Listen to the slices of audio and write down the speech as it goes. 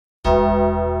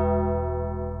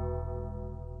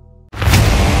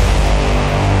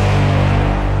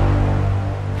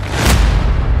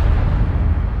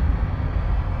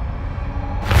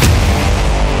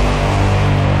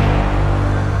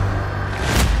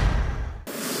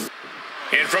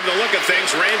And from the look of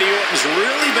things, Randy Orton's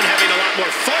really been having a lot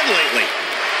more fun lately.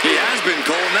 He has been,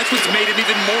 Cole, and that's what's made him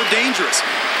even more dangerous.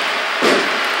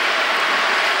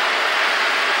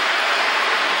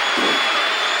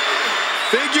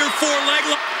 Figure four leg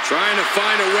lock. Trying to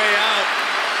find a way out.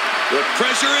 The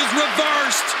pressure is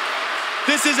reversed.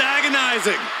 This is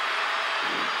agonizing.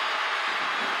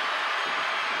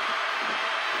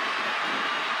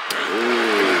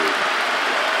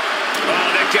 Oh,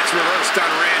 that gets reversed on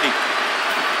Randy.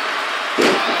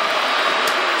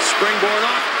 Springboard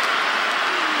up.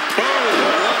 Boom,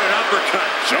 what an uppercut.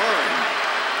 Jarring.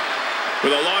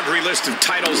 With a laundry list of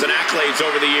titles and accolades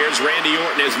over the years, Randy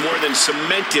Orton has more than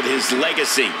cemented his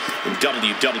legacy in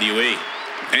WWE.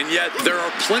 And yet, there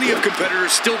are plenty of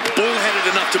competitors still bullheaded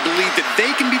enough to believe that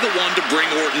they can be the one to bring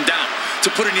Orton down, to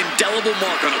put an indelible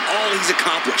mark on all he's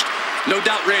accomplished. No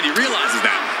doubt Randy realizes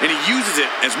that, and he uses it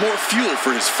as more fuel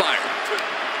for his fire.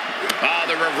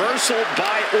 The reversal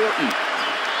by Orton.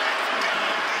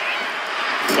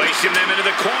 Placing them into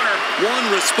the corner. One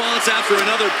response after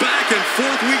another. Back and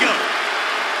forth we go.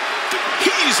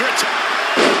 He's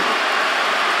retired.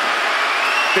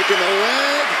 Picking the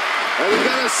leg. Are we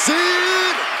gonna see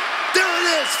it? There it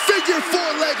is. Figure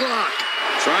four leg lock.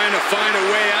 Trying to find a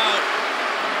way out.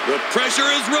 The pressure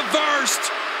is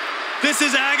reversed. This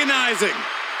is agonizing.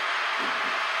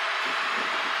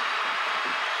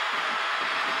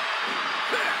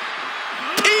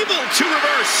 Able to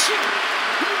reverse.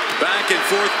 Back and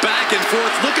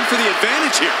forth, looking for the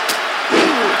advantage here.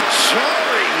 Ooh,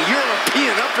 jarring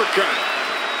European uppercut.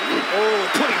 Oh,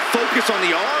 putting focus on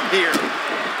the arm here.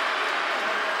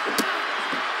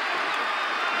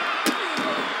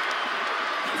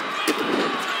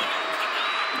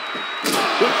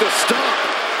 With the stop.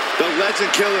 The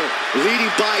Legend Killer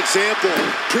leading by example,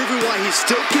 proving why he's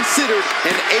still considered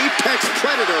an apex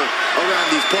predator around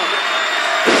these parts.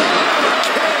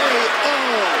 KO!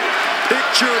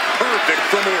 Picture perfect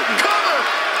from Orton. Cover!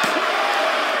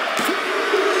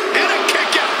 And a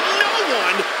kick out. No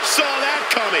one saw that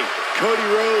coming. Cody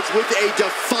Rhodes with a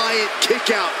defiant kick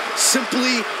out,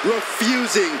 simply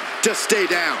refusing to stay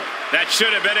down. That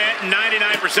should have been it.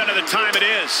 99% of the time it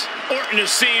is. Orton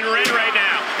is seeing red right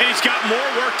now, and he's got more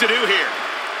work to do here.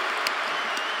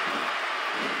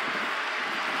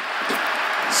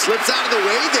 Slips out of the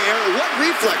way there. What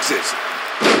reflexes?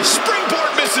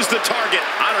 Springboard misses the target.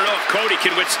 I don't know if Cody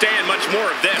can withstand much more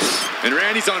of this. And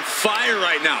Randy's on fire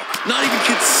right now, not even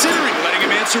considering letting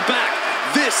him answer back.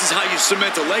 This is how you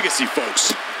cement a legacy,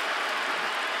 folks.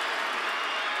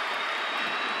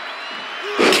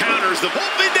 Counters the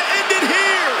hoping to end it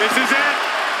here. This is it.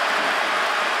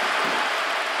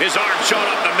 His arm shot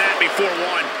up the mat before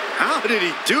one. How did he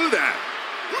do that?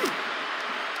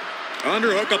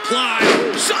 Underhook applied.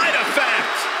 Side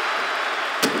effect.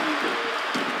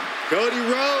 Cody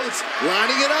Rhodes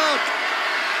lining it up.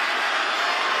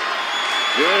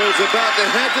 Rhodes about to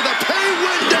head to the pay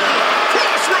window.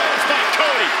 Crossroads by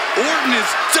Cody. Orton is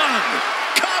done.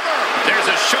 Cover. There's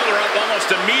a shoulder up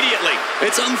almost immediately.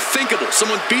 It's unthinkable.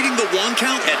 Someone beating the one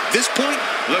count at this point?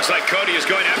 Looks like Cody is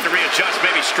going to have to readjust,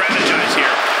 maybe strategize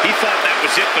here. He thought that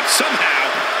was it, but somehow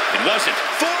it wasn't.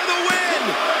 For the win.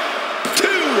 2.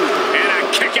 And a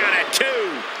kick out at 2.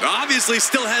 Obviously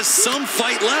still has some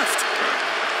fight left.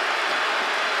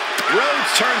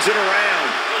 Rhodes turns it around.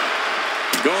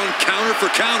 Going counter for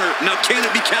counter. Now can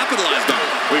it be capitalized on?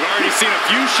 We've already seen a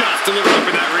few shots delivered up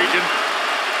in that region.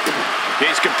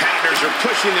 These competitors are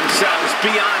pushing themselves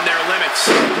beyond their limits.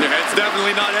 Yeah, it's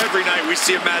definitely not every night we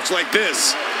see a match like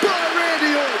this. By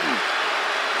Randy Orton.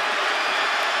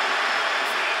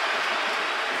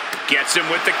 Gets him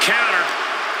with the counter.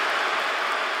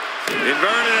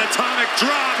 Inverted atomic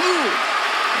drop.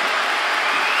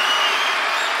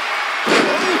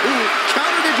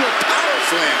 Countered into a power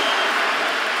slam.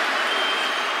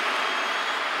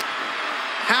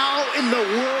 How in the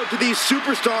world do these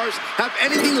superstars have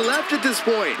anything left at this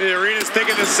point? The arena's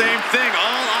thinking the same thing.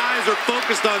 All eyes are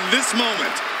focused on this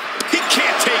moment. He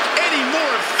can't take any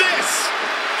more of this.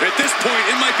 At this point,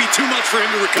 it might be too much for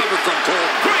him to recover from, Cole.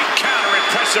 Great counter,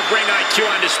 impressive ring IQ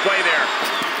on display there.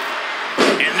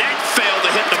 And that failed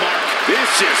to hit the mark.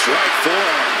 Vicious right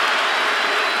forearm.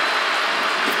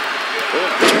 Oh,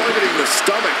 targeting the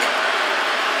stomach.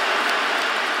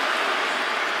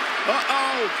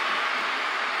 Uh-oh.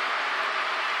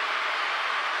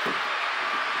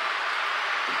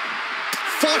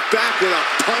 Fought back with a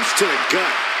punch to the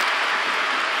gut.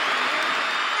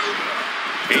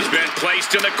 He's been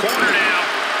placed in the corner now.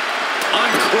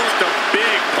 Uncorked a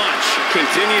big punch.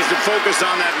 Continues to focus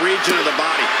on that region of the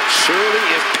body. Surely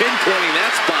is pinpointing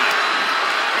that spot.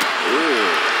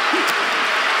 Ooh.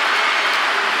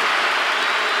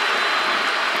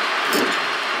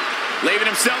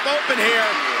 himself open here.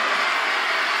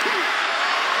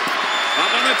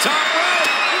 Up on the top rope.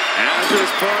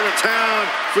 Hazardous part of town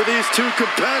for these two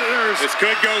competitors. This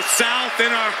could go south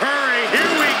in a hurry.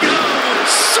 Here we go.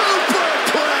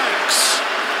 Superplex.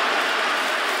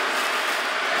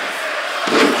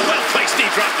 Well-placed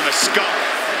knee drop to the skull.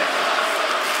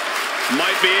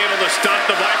 Might be able to stop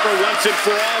the Viper once and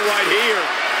for all right here.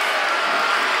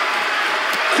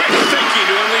 Quick thinking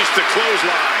to unleash the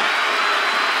clothesline.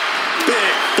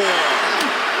 Big forearm.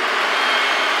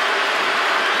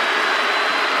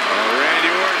 Randy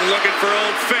Orton looking for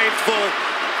Old Faithful.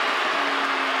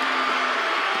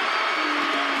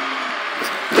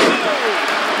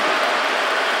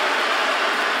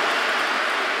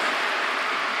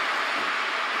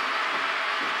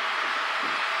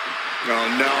 Oh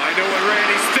no, I know what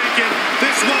Randy's thinking.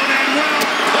 This won't end well.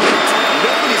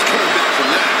 Nobody's coming back from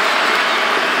that.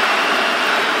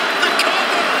 The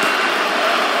cover.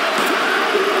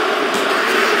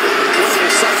 What a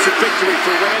decisive victory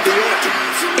for Randy Orton.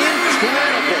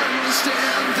 Incredible.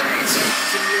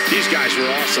 These guys were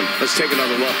awesome. Let's take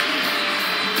another look.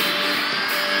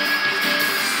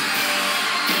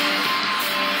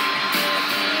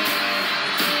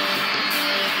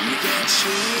 You got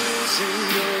chills in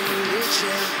your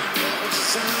religion, all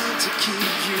designed to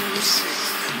keep you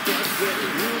safe. But when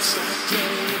you start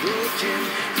getting broken,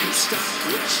 you start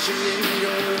questioning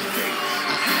your faith.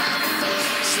 I have a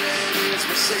voice that is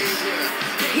my savior.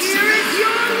 Here is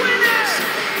your winner,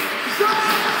 the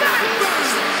Viper,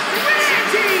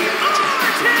 Randy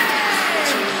Orton!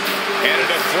 And a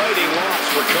deflating loss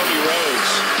for Cody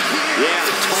Rhodes. Yeah,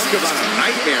 talk about a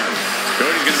nightmare.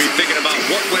 Cody's going to be thinking about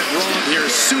what went wrong here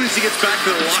as soon as he gets back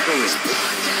to the locker room.